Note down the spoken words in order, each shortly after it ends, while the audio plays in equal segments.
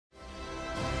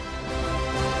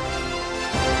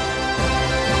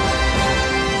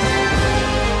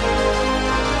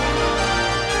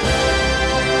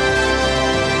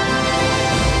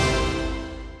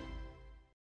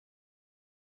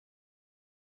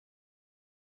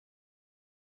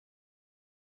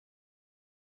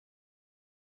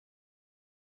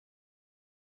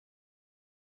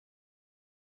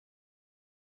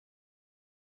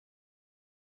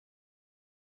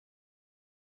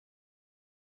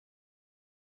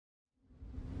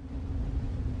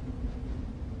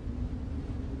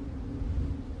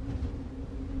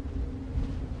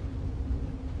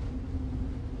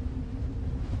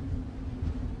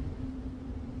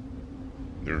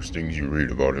There's things you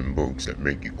read about in books that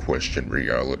make you question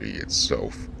reality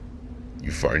itself.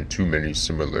 You find too many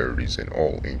similarities in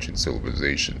all ancient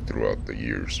civilizations throughout the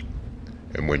years.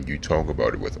 And when you talk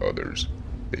about it with others,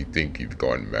 they think you've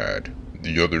gone mad.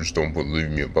 The others don't believe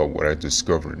me about what I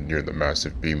discovered near the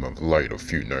massive beam of light a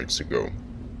few nights ago.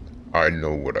 I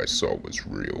know what I saw was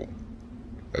real.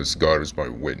 As God is my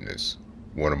witness,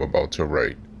 what I'm about to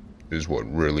write is what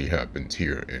really happened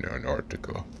here in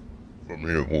Antarctica. From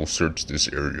here, we'll search this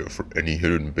area for any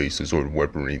hidden bases or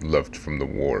weaponry left from the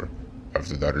war.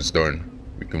 After that is done,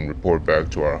 we can report back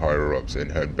to our higher-ups and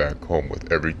head back home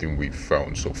with everything we've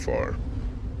found so far.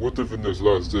 What if in this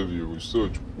last day of your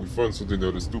research, we find something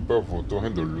that is too powerful to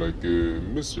handle, like a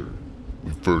missile?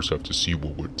 We first have to see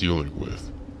what we're dealing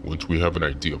with. Once we have an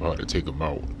idea of how to take them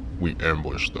out, we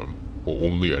ambush them, but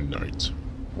only at night.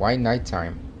 Why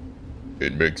nighttime?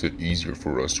 It makes it easier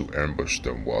for us to ambush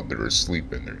them while they're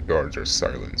asleep and their guards are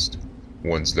silenced.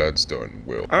 Once that's done,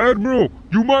 we'll— Admiral,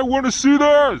 you might want to see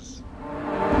this!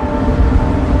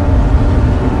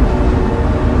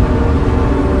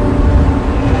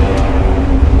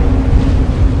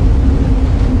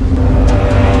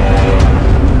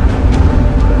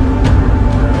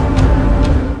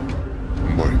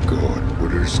 My God,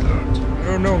 what is that? I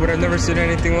don't know, but I've never seen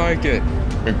anything like it.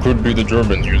 It could be the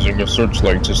Germans using a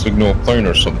searchlight to signal a plane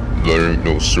or something. There ain't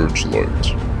no searchlight.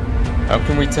 How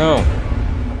can we tell?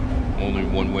 Only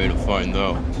one way to find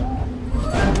out.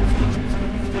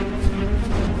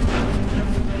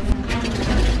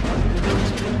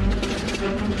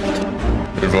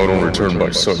 If I don't return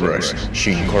by sunrise,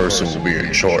 Sheen Carson will be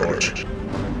in charge.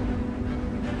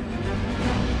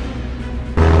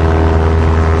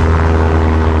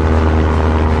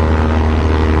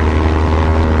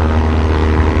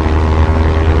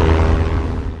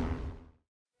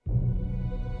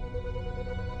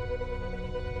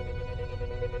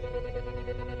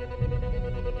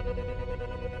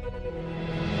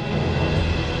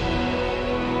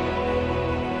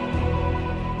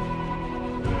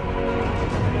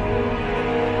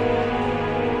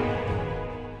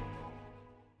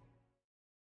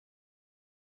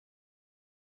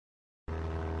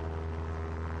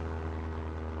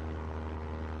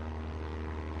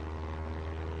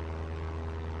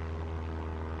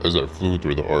 As I flew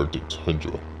through the Arctic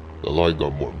tundra, the light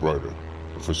got more brighter,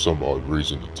 but for some odd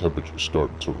reason the temperature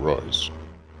started to rise.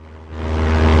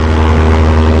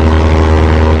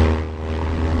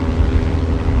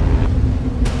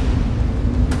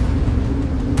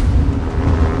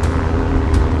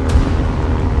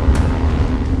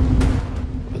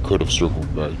 I could have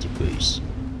circled back to base,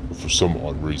 but for some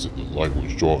odd reason the light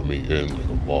was drawing me in like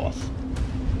a moth,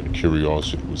 and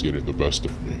curiosity was getting the best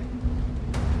of me.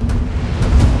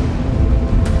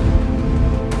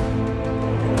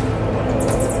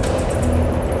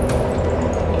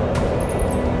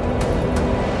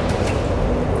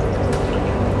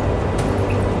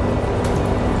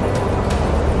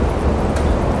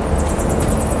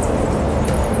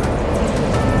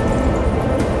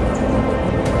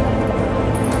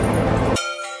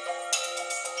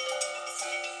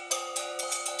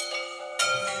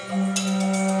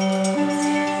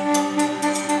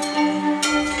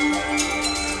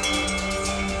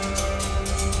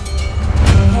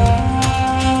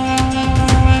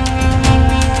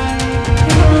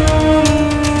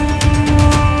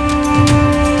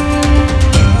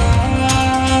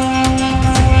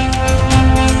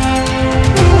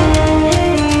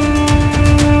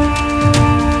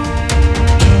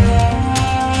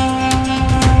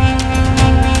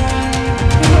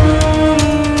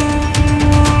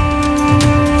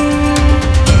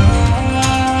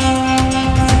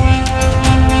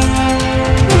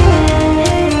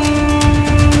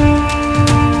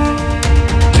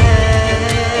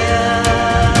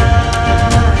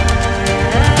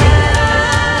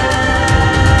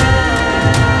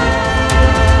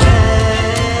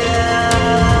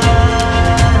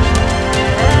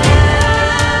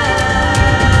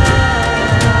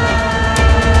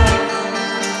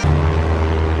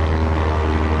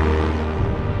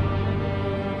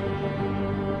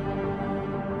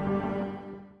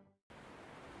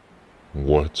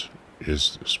 What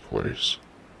is this place?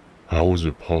 How is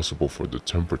it possible for the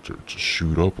temperature to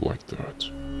shoot up like that?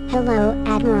 Hello,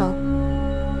 Admiral.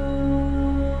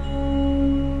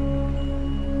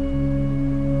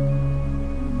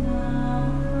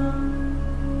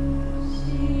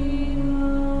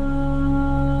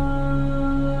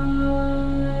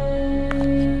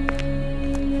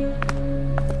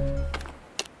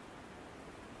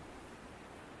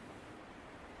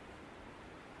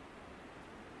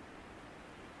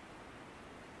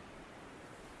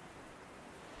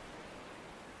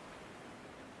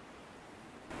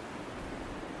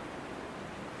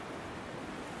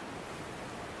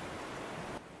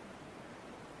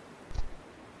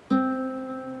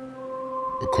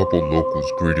 couple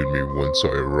locals greeted me once I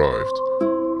arrived.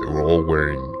 They were all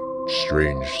wearing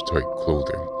strange, tight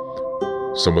clothing.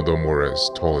 Some of them were as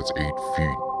tall as 8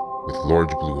 feet, with large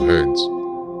blue heads.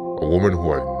 A woman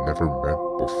who I'd never met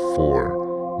before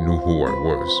knew who I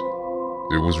was.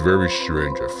 It was very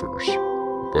strange at first,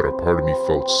 but a part of me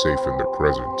felt safe in their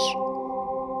presence.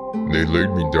 They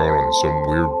laid me down on some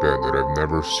weird bed that I've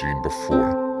never seen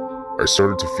before. I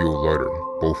started to feel lighter,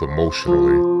 both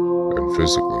emotionally and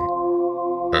physically.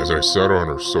 As I sat on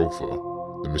her sofa,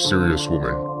 the mysterious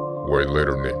woman, who I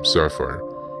later named Sapphire,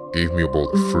 gave me a bowl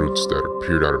of fruits that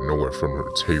appeared out of nowhere from her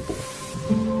table.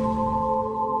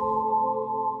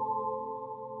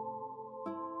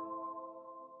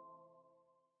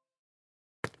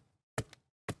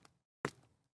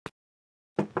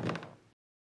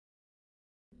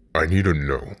 I need to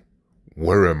know,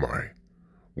 where am I?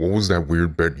 What was that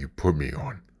weird bed you put me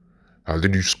on? How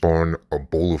did you spawn a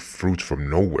bowl of fruits from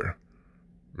nowhere?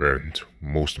 And,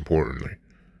 most importantly,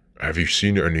 have you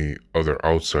seen any other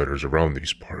outsiders around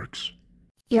these parks?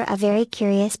 You're a very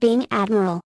curious being,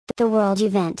 Admiral. The world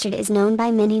you've entered is known by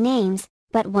many names,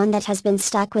 but one that has been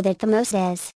stuck with it the most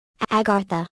is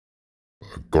Agartha.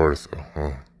 Agartha,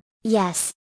 huh?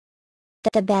 Yes.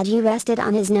 The bed you rested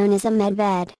on is known as a med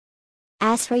bed.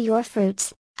 As for your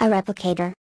fruits, a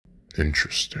replicator.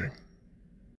 Interesting.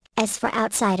 As for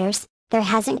outsiders, there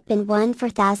hasn't been one for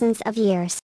thousands of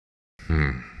years.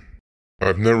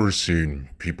 I've never seen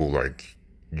people like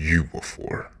you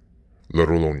before, let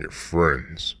alone your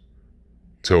friends.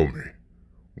 Tell me,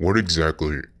 what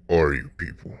exactly are you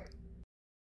people?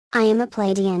 I am a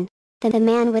Pleiadian. The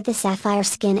man with the sapphire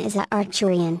skin is a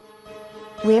Arcturian.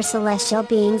 We're celestial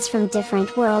beings from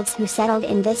different worlds who settled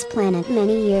in this planet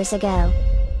many years ago.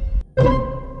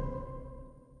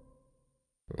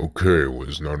 Okay,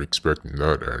 was not expecting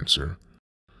that answer.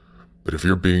 But if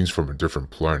you're beings from a different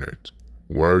planet,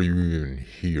 why are you even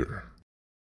here?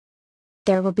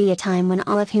 There will be a time when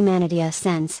all of humanity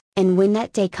ascends, and when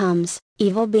that day comes,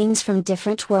 evil beings from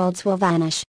different worlds will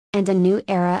vanish, and a new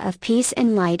era of peace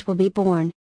and light will be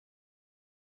born.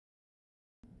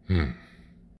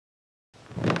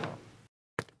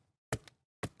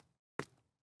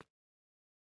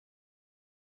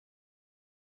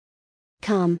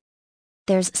 Come.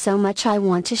 There's so much I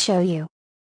want to show you.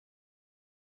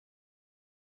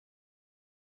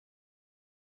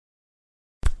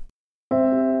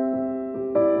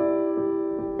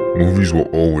 Movies will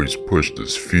always push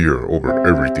this fear over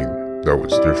everything that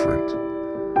was different.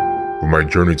 But my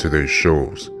journey today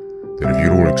shows that if you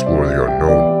don't explore the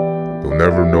unknown, you'll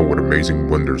never know what amazing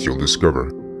wonders you'll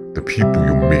discover, the people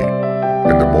you meet,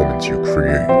 and the moments you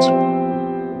create.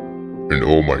 In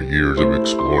all my years of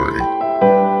exploring,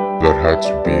 that had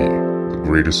to be the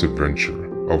greatest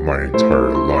adventure of my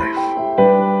entire life.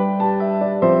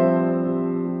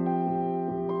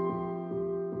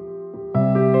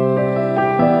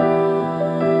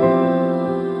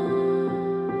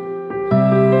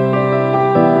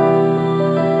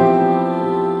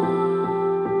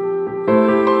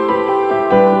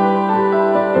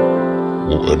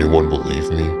 Will anyone believe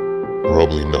me?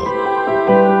 Probably not.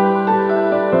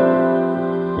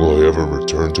 Will I ever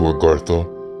return to Agartha?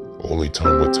 Only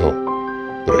time will tell.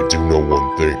 But I do know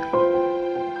one thing.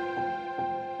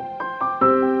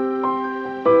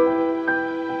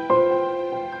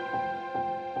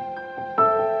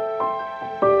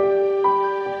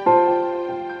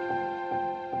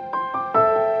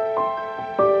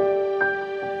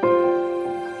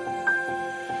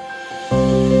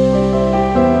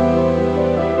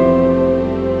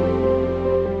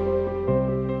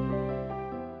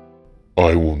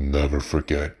 I will never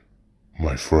forget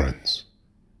my friends.